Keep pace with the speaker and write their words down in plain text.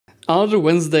another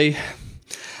Wednesday,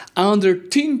 another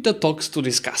Tinto Talks to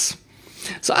discuss.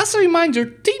 So as a reminder,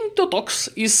 Tinto Talks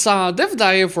is a dev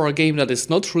diary for a game that is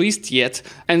not released yet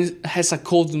and has a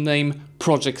code name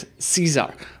Project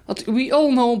Ceasar. But we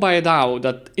all know by now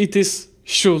that it is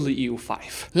surely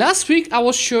EU5. Last week I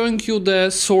was showing you the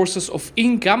sources of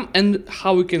income and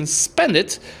how you can spend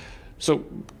it. So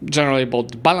generally about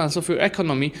the balance of your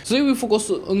economy. Today we focus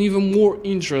on even more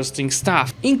interesting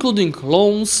stuff, including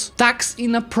loans, tax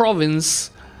in a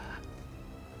province,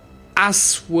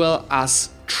 as well as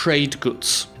trade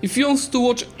goods. If you want to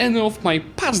watch any of my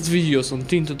past videos on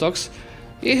Tinto Talks,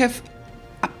 you have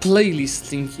a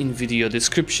playlist link in video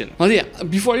description. But yeah,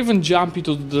 before I even jump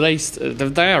into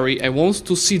the diary, I want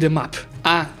to see the map.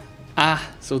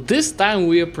 So this time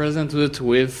we are presented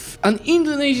with an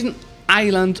Indonesian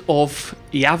island of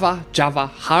Java,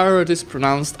 however it is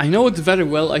pronounced. I know it very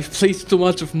well, I've played too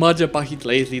much of Majapahit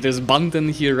lately. There's Banten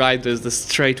here, right? There's the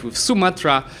strait with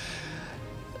Sumatra.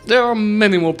 There are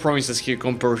many more provinces here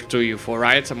compared to EU4,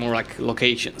 right? Some more like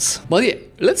locations. But yeah,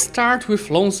 let's start with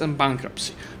loans and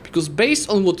bankruptcy. Because based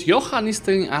on what Johan is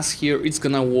telling us here, it's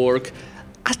gonna work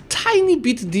a tiny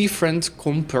bit different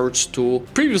compared to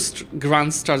previous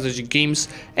grand strategy games,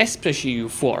 especially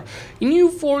EU4. In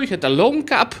EU4 you had a loan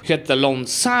cap, you had the loan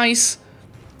size,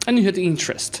 and you had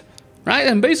interest, right?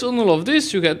 And based on all of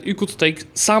this, you could take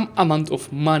some amount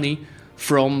of money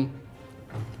from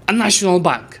a national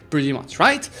bank, pretty much,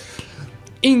 right?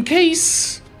 In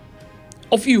case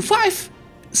of EU5,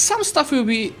 some stuff will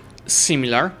be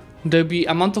similar. There will be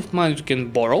amount of money you can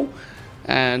borrow,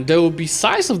 and there will be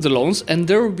size of the loans, and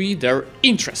there will be their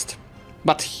interest.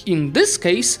 But in this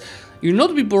case, you'll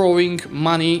not be borrowing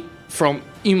money from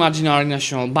imaginary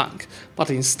national bank, but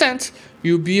instead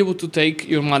you'll be able to take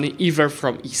your money either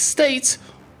from estates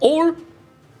or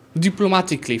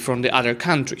diplomatically from the other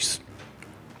countries.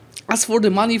 As for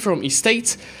the money from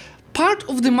estates, part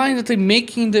of the money that they're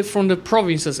making from the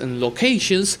provinces and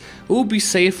locations will be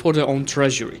saved for their own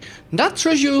treasury. That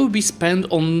treasury will be spent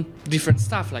on different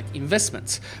stuff like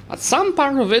investments, but some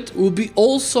part of it will be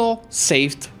also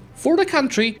saved for the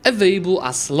country, available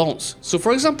as loans. So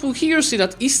for example, here you see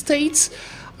that estates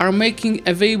are making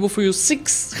available for you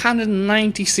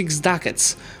 696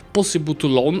 ducats possible to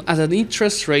loan at an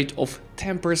interest rate of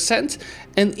 10%,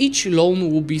 and each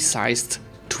loan will be sized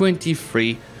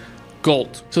 23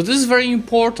 gold. So this is very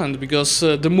important because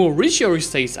the more rich your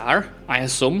estates are, I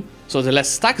assume, so the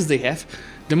less tax they have,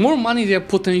 the more money they are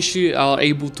potentially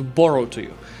able to borrow to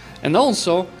you. And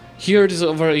also, here it is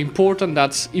very important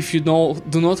that if you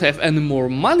do not have any more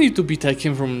money to be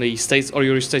taken from the estates, or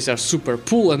your estates are super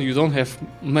poor and you don't have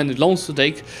many loans to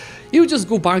take, you just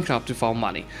go bankrupt without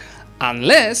money.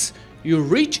 Unless you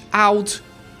reach out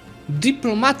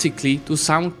diplomatically to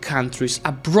some countries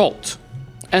abroad.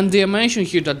 And they mention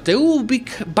here that there will be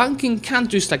banking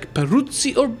countries like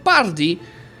Peruzzi or Bardi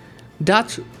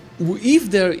that,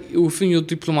 if they're within your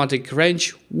diplomatic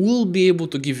range, will be able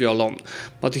to give you a loan.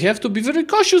 But you have to be very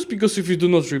cautious, because if you do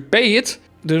not repay it,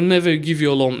 they'll never give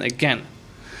you a loan again.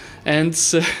 And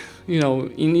you know,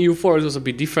 in EU4 it was a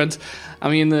bit different. I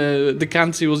mean, the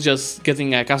country was just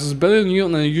getting a casus belli on you,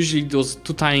 and usually it was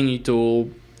too tiny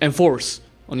to enforce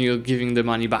on you giving the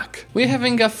money back. We're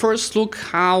having a first look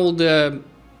how the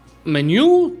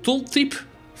menu tooltip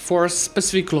for a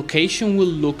specific location will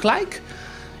look like.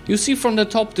 You see from the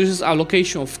top, this is a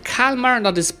location of Kalmar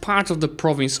that is part of the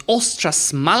province Ostra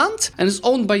Smaland and is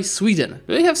owned by Sweden.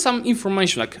 We have some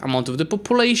information like amount of the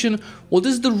population, what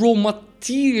is the raw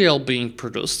material being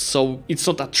produced, so it's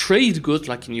not a trade good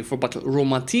like in EU4 but raw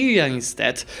material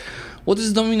instead. What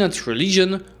is dominant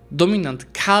religion, dominant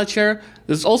culture.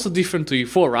 That's also different to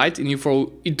EU4, right? In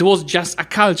EU4 it was just a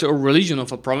culture or religion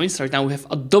of a province. Right now we have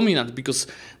a dominant, because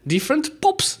different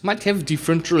pops might have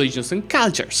different religions and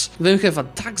cultures. Then we have a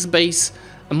tax base,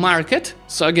 a market.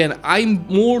 So again, I'm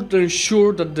more than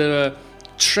sure that the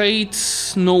trade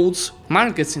nodes,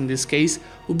 markets in this case,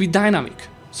 will be dynamic.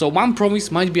 So one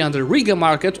province might be under Riga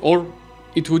market, or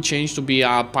it would change to be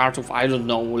a part of, I don't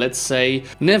know, let's say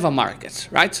Neva market,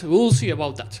 right? We'll see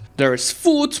about that. There is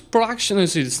food production,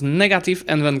 as it is negative,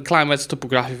 and then climate,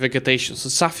 topography, vegetation. So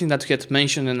something that we had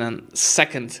mentioned in a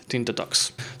second Tinto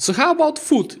Talks. So how about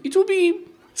food? It will be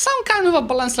some kind of a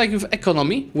balance like with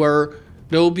economy, where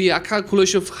there will be a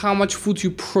calculation of how much food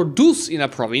you produce in a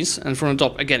province. And from the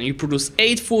top, again, you produce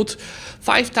 8 food,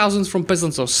 5,000 from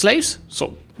peasants or slaves.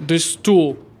 So these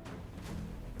two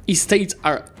estates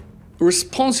are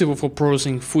responsible for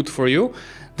producing food for you.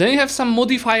 Then you have some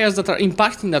modifiers that are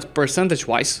impacting that percentage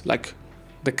wise, like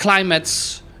the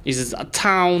climates, is it a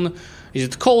town, is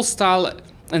it coastal,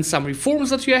 and some reforms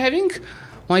that you are having.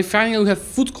 While finally you have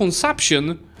food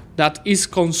consumption that is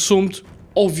consumed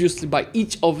obviously by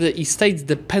each of the estates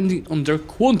depending on their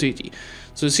quantity.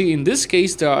 So you see, in this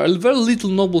case there are very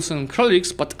little nobles and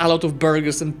clerics, but a lot of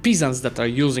burghers and peasants that are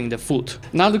using the food.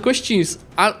 Now the question is,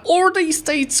 are all the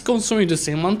estates consuming the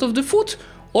same amount of the food?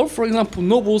 Or for example,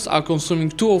 nobles are consuming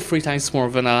 2 or 3 times more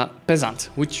than a peasant,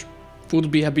 which would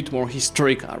be a bit more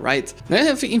historical, right? Now I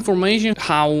have information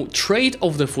how trade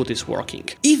of the food is working.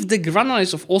 If the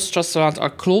granaries of Ostrasaland are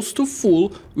close to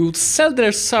full, we would sell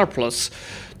their surplus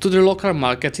to the local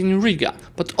market in Riga,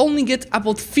 but only get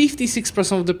about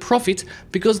 56% of the profit,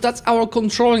 because that's our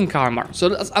controlling Kalmar. So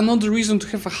that's another reason to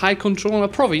have a high control on a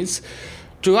province,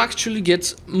 to actually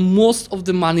get most of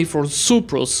the money for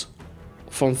surplus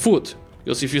from food.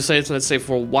 Because if you say it, let's say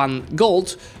for 1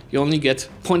 gold, you only get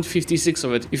 0.56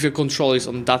 of it if your control is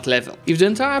on that level. If the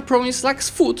entire province lacks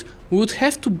food, we would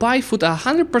have to buy food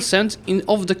 100%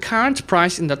 of the current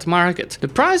price in that market. The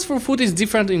price for food is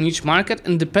different in each market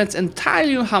and depends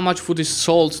entirely on how much food is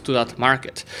sold to that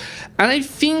market. And I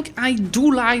think I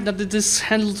do like that it is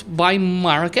handled by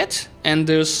market, and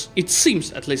it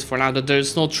seems, at least for now, that there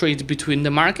is no trade between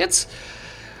the markets.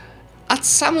 At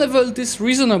some level it is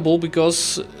reasonable,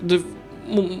 because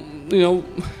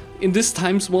in these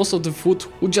times most of the food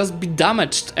would just be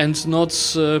damaged and not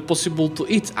possible to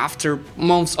eat after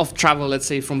months of travel, let's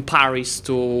say from Paris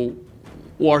to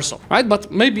Warsaw, right?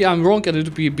 But maybe I'm wrong and it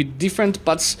would be a bit different,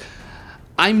 but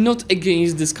I'm not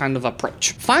against this kind of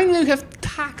approach. Finally, we have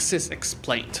taxes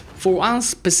explained for one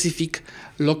specific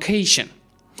location.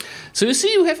 So you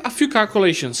see, you have a few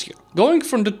calculations here. Going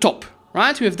from the top,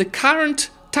 right, we have the current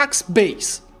tax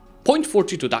base,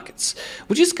 0.42 ducats,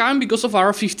 which is current because of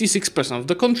our 56% of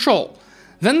the control.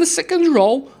 Then the second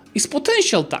row is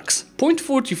potential tax,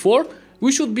 0.44,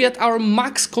 we should be at our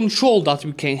max control that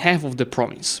we can have of the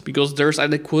province, because there's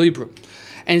an equilibrium.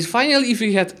 And finally, if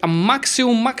we had a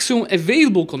maximum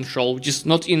available control, which is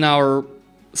not in our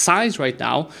size right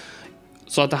now,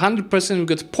 so at 100% we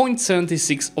get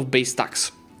 0.76 of base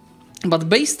tax. But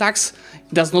base tax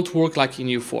does not work like in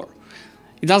EU4.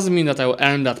 It doesn't mean that I will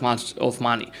earn that much of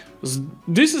money.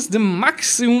 This is the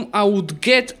maximum I would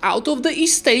get out of the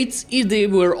estates if they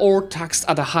were all taxed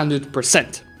at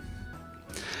 100%.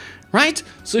 Right?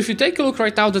 So if you take a look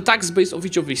right now, the tax base of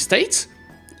each of these states,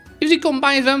 if you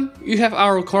combine them, you have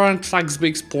our current tax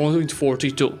base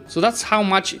 0.42. So that's how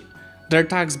much their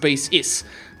tax base is.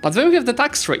 But then we have the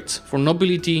tax rates for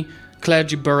nobility,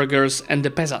 clergy, burghers, and the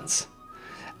peasants.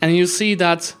 And you see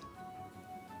that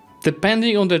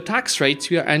depending on the tax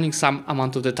rates, we are earning some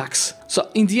amount of the tax. So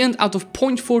in the end, out of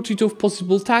 0.42 of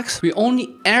possible tax, we're only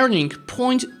earning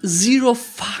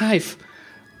 0.05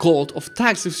 gold of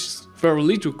tax, which is very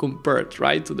little compared,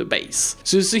 right, to the base.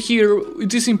 So you see here,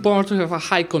 it is important to have a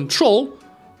high control,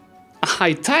 a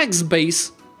high tax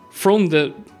base from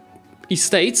the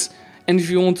estates, and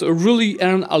if you want to really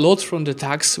earn a lot from the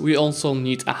tax, we also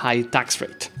need a high tax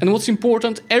rate. And what's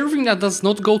important, everything that does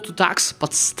not go to tax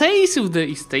but stays with the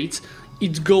estates,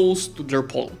 it goes to their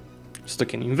pool. So they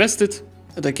can invest it,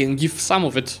 they can give some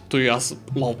of it to you as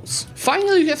loans.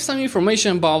 Finally, we have some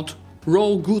information about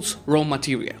raw goods, raw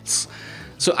materials.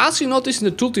 So as you notice in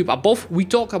the tooltip above, we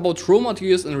talk about raw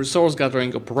materials and resource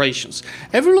gathering operations.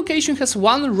 Every location has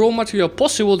one raw material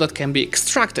possible that can be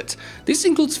extracted. This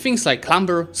includes things like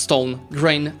lumber, stone,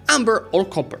 grain, amber or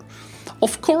copper.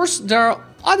 Of course, there are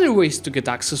other ways to get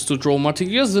access to raw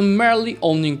materials than merely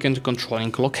owning and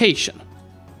controlling location,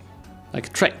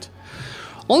 like trade.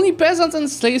 Only peasants and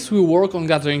slaves will work on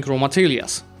gathering raw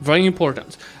materials, very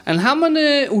important. And how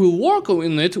many will work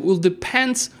on it will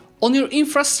depend on your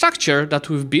infrastructure that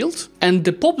we've built, and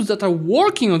the pops that are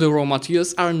working on the raw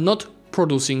materials are not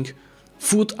producing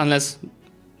food unless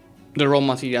the raw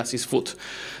materials is food.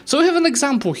 So we have an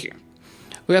example here.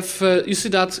 We have, you see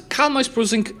that Kalmar is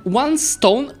producing 1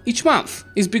 stone each month.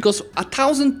 It's because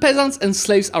 1,000 peasants and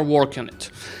slaves are working on it.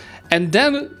 And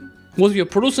then what we are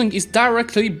producing is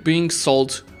directly being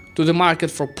sold to the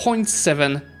market for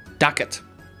 0.7 ducat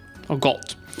of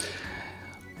gold.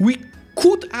 We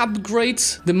could upgrade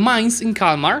the mines in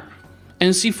Kalmar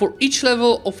and see for each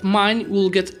level of mine we'll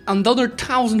get another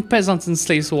 1,000 peasants and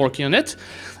slaves working on it,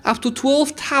 up to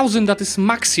 12,000, that is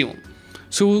maximum.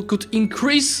 So we could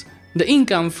increase the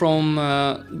income from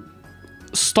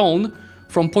stone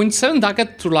from 0.7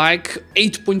 ducat to like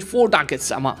 8.4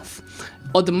 ducats a month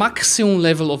at the maximum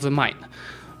level of the mine.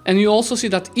 And you also see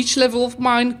that each level of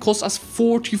mine costs us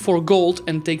 44 gold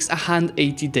and takes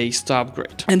 180 days to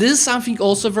upgrade. And this is something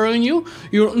also very new.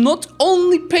 You're not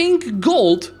only paying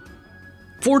gold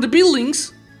for the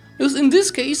buildings, because in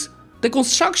this case, the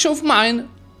construction of mine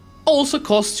also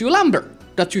costs you lumber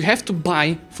that you have to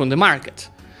buy from the market.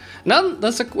 Now,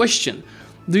 that's a question.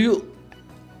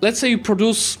 let's say you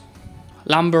produce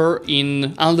lumber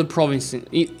in another province,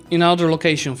 in another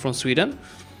location from Sweden.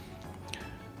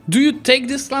 Do you take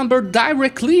this lumber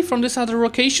directly from this other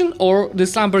location, or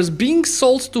this lumber is being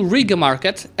sold to Riga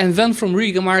market and then from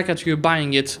Riga market you're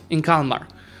buying it in Kalmar?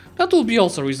 That would be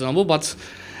also reasonable, but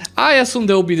I assume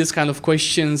there will be this kind of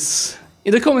questions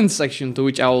in the comment section, to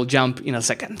which I will jump in a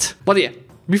second. But yeah,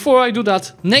 before I do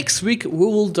that, next week we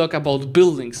will talk about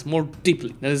buildings more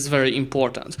deeply. That is very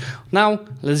important. Now,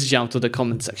 let's jump to the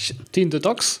comment section. Tinto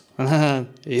Talks?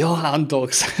 Johan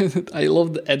Talks. I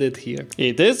love the edit here.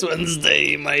 It is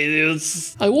Wednesday, my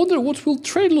dudes. I wonder what will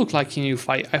trade look like in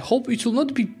EU5. I hope it will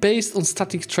not be based on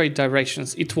static trade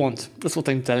directions. It won't. That's what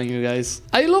I'm telling you guys.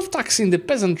 I love taxing the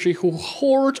peasantry who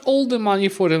hoard all the money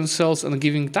for themselves and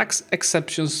giving tax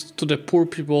exceptions to the poor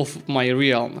people of my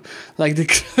realm. Like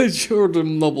the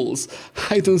Jordan nobles.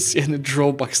 I don't see any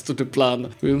drawbacks to the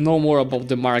plan. We'll know more about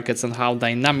the markets and how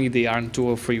dynamic they are in 2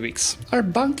 or 3 weeks. Are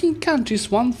banking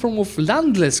countries one form of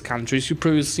landless countries you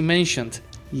previously mentioned?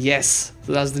 Yes,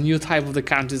 that's the new type of the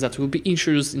countries that will be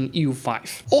introduced in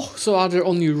EU5. Oh, so are there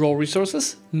only raw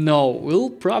resources? No, we'll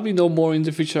probably know more in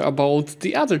the future about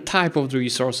the other type of the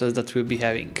resources that we'll be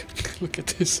having. Look at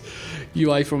this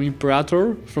UI from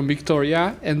Imperator, from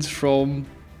Victoria, and from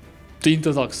the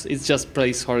Tinto Talks. It's just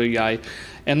placeholder UI.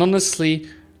 And honestly,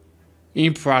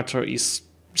 Imperator is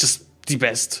just the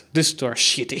best. These two are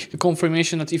shitty. The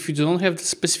confirmation that if you do not have the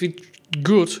specific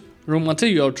good raw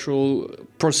material to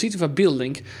proceed with a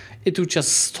building, it will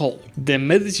just stall. The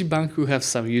Medici Bank will have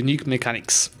some unique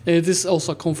mechanics. It is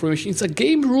also a confirmation. It's a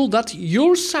game rule that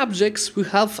your subjects will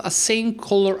have a same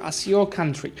color as your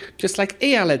country, just like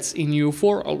Aelets in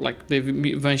EU4, or like they've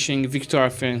been mentioning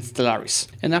Victoria and Stellaris.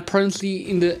 And apparently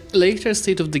in the later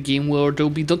state of the game, where there will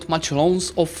be not much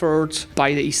loans offered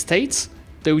by the estates,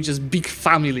 there will just big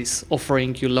families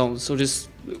offering you loans. So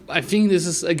I think this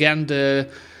is again the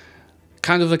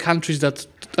kind of the countries that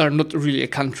are not really a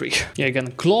country. Yeah,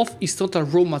 again, cloth is not a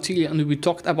raw material, and we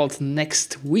talked about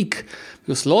next week,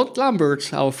 because Lord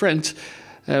Lambert, our friend,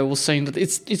 was saying that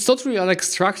it's not really an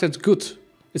extracted good,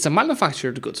 it's a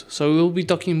manufactured good. So we'll be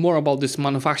talking more about this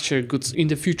manufactured goods in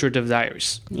the future dev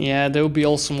diaries. Yeah, there will be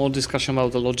also more discussion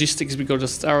about the logistics,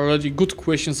 because there are already good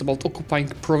questions about occupying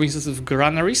provinces with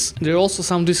granaries. There are also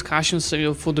some discussions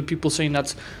for the people saying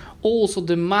that also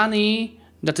the money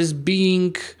that is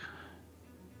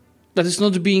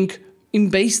not being in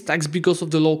base tax because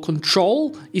of the law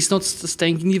control is not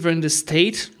staying neither in the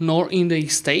state nor in the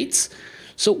estates.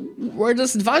 So where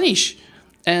does it vanish?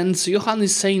 And so Johan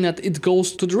is saying that it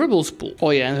goes to the rebels pool. Oh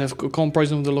yeah, and I have a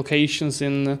comparison of the locations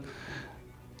in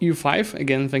EU5.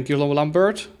 Again, thank you,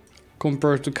 Lambert.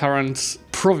 Compared to current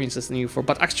provinces in EU4.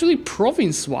 But actually,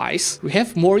 province-wise, we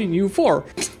have more in EU4.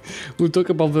 We'll talk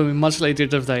about them much later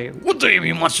today. What do you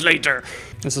mean much later?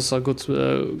 That's also a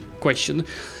good question.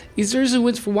 Is there a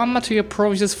reason for one material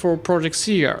provinces for Project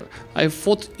Ceasar? I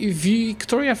thought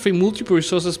Victoria 3 multiple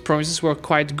resources provinces were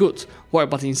quite good. Why,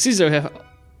 but in Ceasar we have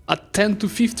 10 to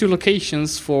 50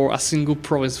 locations for a single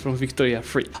province from Victoria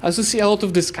 3. I also see a lot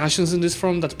of discussions in this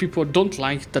forum that people don't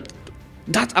like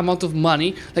that amount of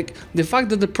money. Like the fact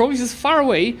that the province is far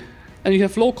away and you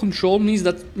have low control means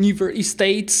that neither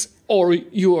estates or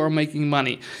you are making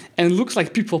money. And it looks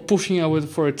like people pushing out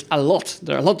for it a lot.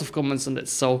 There are a lot of comments on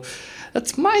this. So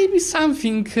that might be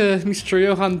something, Mr.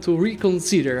 Johan, to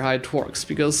reconsider how it works.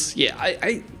 Because, yeah,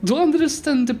 I don't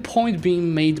understand the point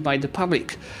being made by the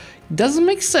public. It doesn't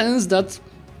make sense that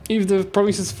if the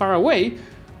province is far away,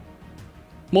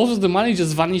 most of the money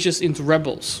just vanishes into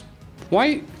rebels.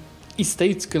 Why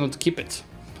estates cannot keep it?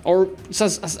 Or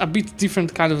it's a bit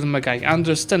different kind of the mechanic. I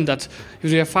understand that if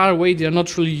they are far away, they are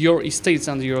not really your estates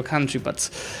under your country,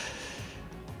 but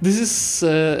this is,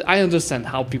 I understand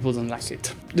how people don't like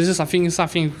it. This is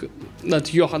something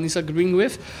that Johan is agreeing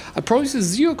with. A province is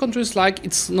zero countries like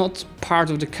it's not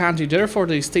part of the country, therefore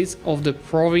the estates of the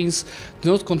province do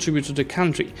not contribute to the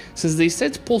country. Since the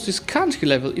estate post is country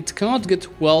level, it cannot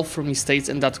get wealth from estates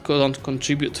and that cannot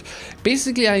contribute.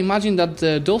 Basically, I imagine that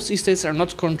those estates are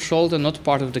not controlled and not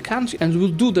part of the country and will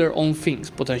do their own things,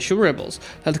 potential rebels,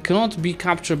 that cannot be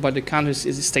captured by the country's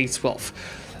estate's wealth.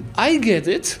 I get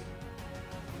it,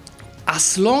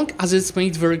 as long as it's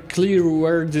made very clear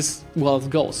where this wealth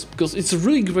goes, because it's a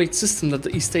really great system that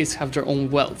the estates have their own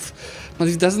wealth. But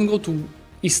if it doesn't go to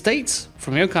estates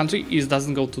from your country, it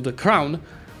doesn't go to the crown,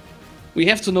 we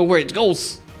have to know where it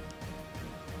goes.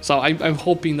 So I'm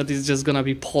hoping that it's just gonna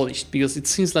be polished, because it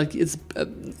seems like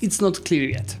it's not clear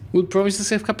yet. Will provinces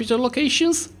have capital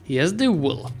locations? Yes, they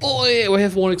will. Oh yeah, we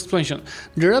have one explanation.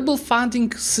 The rebel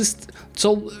funding system.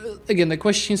 So again, the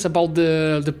question is about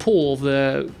the pool of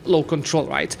the low control,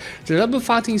 right? The rebel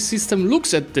funding system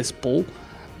looks at this pool,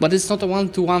 but it's not a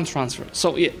one-to-one transfer.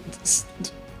 So yeah,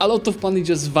 a lot of money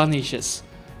just vanishes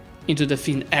into the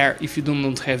thin air if you do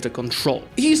not have the control.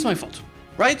 Here's my thought.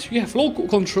 Right? You have local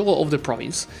control of the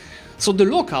province, so the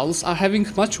locals are having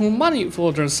much more money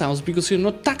for themselves because you're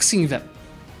not taxing them.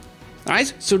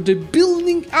 Right? So they're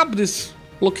building up these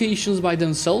locations by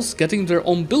themselves, getting their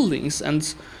own buildings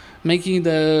and making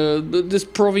these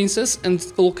provinces and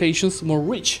locations more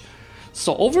rich.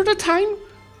 So over the time,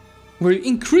 where you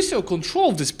increase your control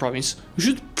of this province, you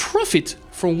should profit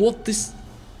from what these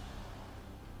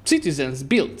citizens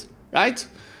build, right?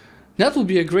 That would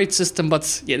be a great system,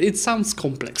 but yeah, it sounds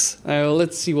complex.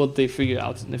 Let's see what they figure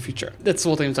out in the future. That's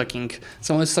what I'm talking.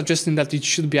 Someone is suggesting that it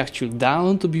should be actually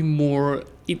down to be more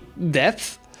in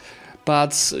depth,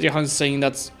 but Johan is saying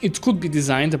that it could be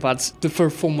designed, but the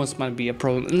performance might be a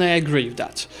problem, and I agree with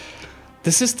that.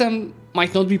 The system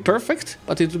might not be perfect,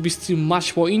 but it will be still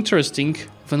much more interesting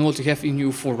than what you have in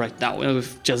EU4 right now,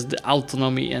 with just the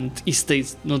autonomy and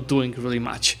estates not doing really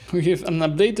much. We have an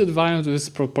updated variant of this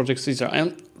Project Ceasar,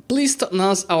 and please to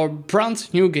announce our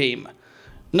brand new game,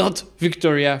 not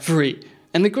Victoria 3.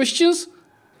 Any questions?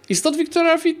 Is not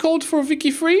Victoria 3 code for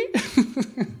Wiki 3?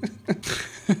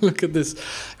 Look at this.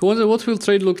 I wonder what will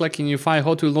trade look like in EU5,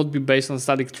 how it will not be based on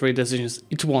static trade decisions.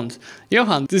 It won't.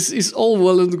 Johan, this is all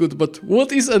well and good, but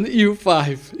what is an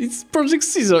EU5? It's Project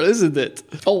Ceasar, isn't it?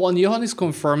 Oh, and Johan is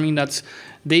confirming that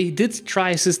they did try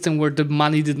a system where the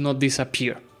money did not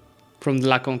disappear from the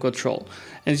lack of control.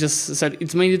 And just said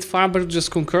it made it far better to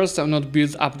just concurs and not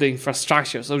build up the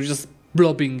infrastructure, so just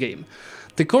blobbing game.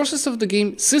 The courses of the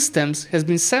game systems has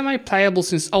been semi-playable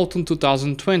since autumn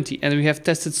 2020, and we have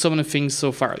tested so many things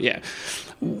so far. Yeah,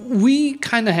 we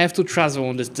kind of have to trust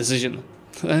on this decision.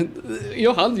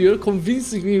 Johan, you're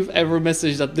convincing me with every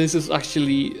message that this is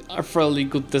actually a fairly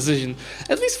good decision,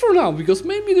 at least for now, because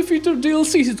maybe in the future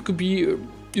DLCs it could be,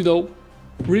 you know,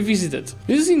 revisited.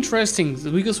 This is interesting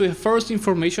because we have first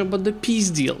information about the peace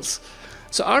deals.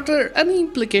 So are there any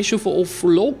implications for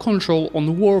low control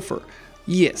on warfare?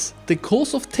 Yes, the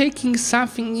cost of taking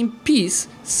something in peace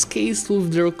scales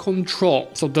with their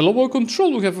control. So the lower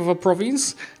control we have of a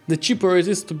province, the cheaper it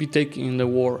is to be taken in the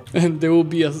war. And there will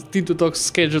be a Team Talks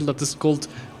schedule that is called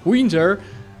Winter.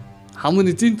 How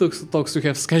many Team Talks we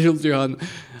have scheduled, Johan?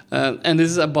 And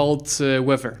this is about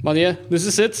weather. But yeah, this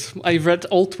is it. I've read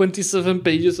all 27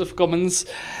 pages of comments,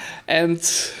 and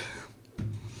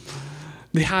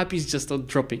the hype is just not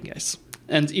dropping, guys.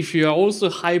 And if you are also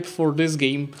hyped for this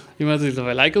game, you might leave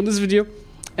a like on this video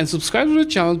and subscribe to the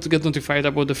channel to get notified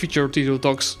about the future Team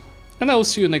Talks. And I will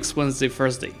see you next Wednesday,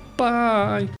 Thursday. Bye!